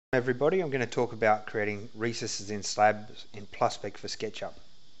Everybody, I'm going to talk about creating recesses in slabs in Plusspec for SketchUp.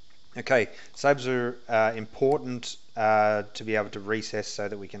 Okay, slabs are important to be able to recess so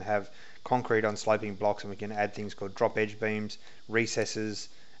that we can have concrete on sloping blocks, and we can add things called drop edge beams, recesses,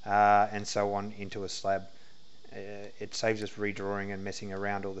 and so on into a slab. It saves us redrawing and messing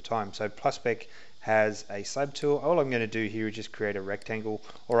around all the time. So Plusspec has a slab tool. All I'm going to do here is just create a rectangle,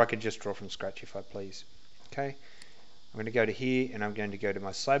 or I could just draw from scratch if I please. Okay. I'm going to go to here and I'm going to go to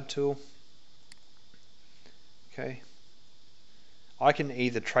my slab tool. Okay. I can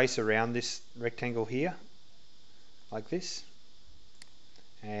either trace around this rectangle here, like this,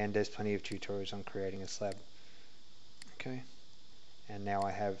 and there's plenty of tutorials on creating a slab. Okay. And now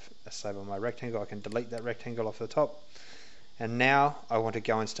I have a slab on my rectangle. I can delete that rectangle off the top. And now I want to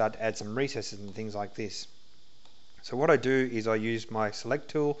go and start to add some recesses and things like this. So what I do is I use my select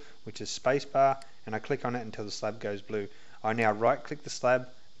tool, which is spacebar, and I click on it until the slab goes blue. I now right click the slab,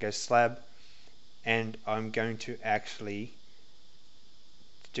 go slab, and I'm going to actually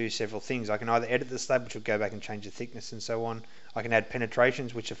do several things. I can either edit the slab, which will go back and change the thickness and so on. I can add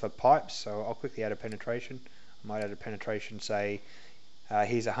penetrations, which are for pipes, so I'll quickly add a penetration. I might add a penetration, say,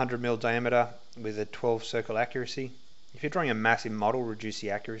 here's a 100mm diameter with a 12 circle accuracy. If you're drawing a massive model, reduce the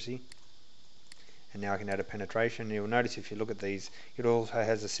accuracy. And now I can add a penetration. You'll notice if you look at these, it also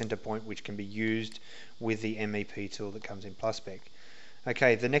has a center point which can be used with the MEP tool that comes in Plusspec.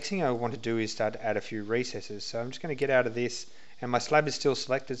 Okay, the next thing I want to do is start to add a few recesses. So I'm just going to get out of this, and my slab is still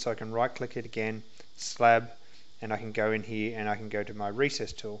selected, so I can right click it again, slab, and I can go in here and I can go to my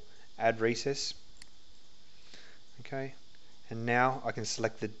recess tool, add recess. Okay, and now I can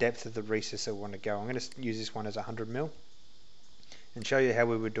select the depth of the recess I want to go. I'm going to use this one as 100mm. and show you how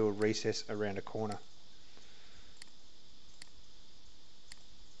we would do a recess around a corner.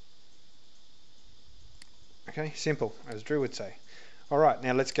 Okay, simple, as Drew would say. Alright,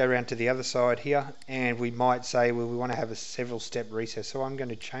 now let's go around to the other side here, and we might say, well, we want to have a several step recess, so I'm going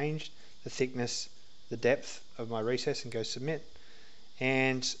to change the thickness, the depth of my recess and go submit.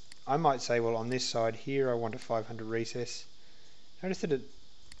 And I might say, well, on this side here I want a 500 recess. Notice that it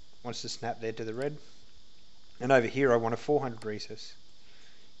wants to snap there to the red. And over here I want a 400 recess.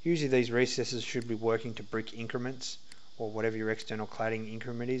 Usually these recesses should be working to brick increments, or whatever your external cladding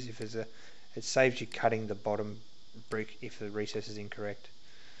increment is. If there's it saves you cutting the bottom brick if the recess is incorrect.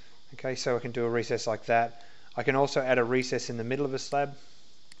 Okay, so I can do a recess like that. I can also add a recess in the middle of a slab.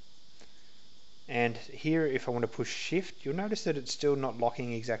 And here, if I want to push shift, you'll notice that it's still not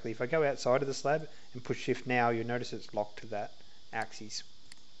locking exactly. If I go outside of the slab and push shift now, you'll notice it's locked to that axis.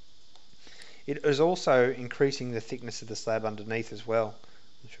 It is also increasing the thickness of the slab underneath as well.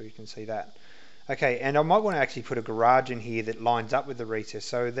 I'm sure you can see that. Okay, and I might want to actually put a garage in here that lines up with the recess.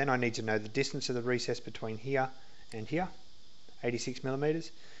 So then I need to know the distance of the recess between here and here,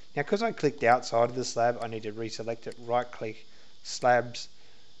 86mm. Now, because I clicked outside of the slab, I need to reselect it, right click, slabs,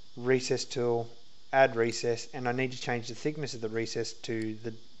 recess tool, add recess, and I need to change the thickness of the recess to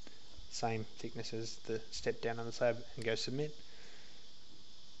the same thickness as the step down on the slab and go submit.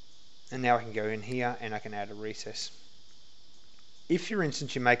 And now I can go in here and I can add a recess. If, for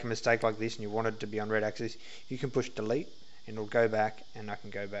instance, you make a mistake like this and you want it to be on red axis, you can push delete and it'll go back, and I can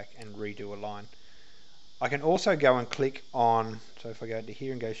go back and redo a line. I can also go and click on, so if I go to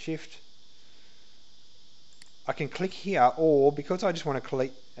here and go shift, I can click here, or because I just want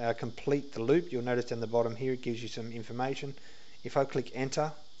to complete the loop, you'll notice down the bottom here it gives you some information. If I click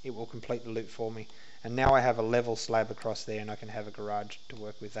enter, it will complete the loop for me. And now I have a level slab across there, and I can have a garage to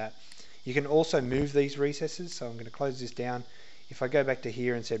work with that. You can also move these recesses, so I'm going to close this down. If I go back to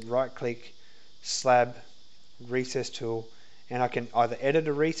here and said right click, slab, recess tool, and I can either edit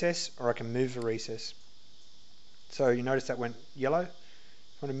a recess or I can move a recess. So you notice that went yellow. If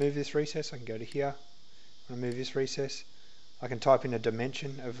I want to move this recess, I can go to here. I want to move this recess. I can type in a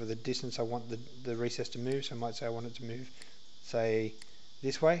dimension of the distance I want the recess to move. So I might say I want it to move, say,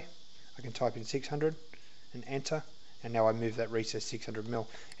 this way. I can type in 600 and enter, and now I move that recess 600mm.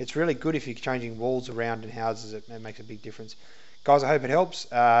 It's really good if you're changing walls around in houses. It makes a big difference. Guys, I hope it helps.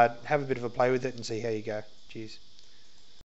 Have a bit of a play with it and see how you go. Cheers.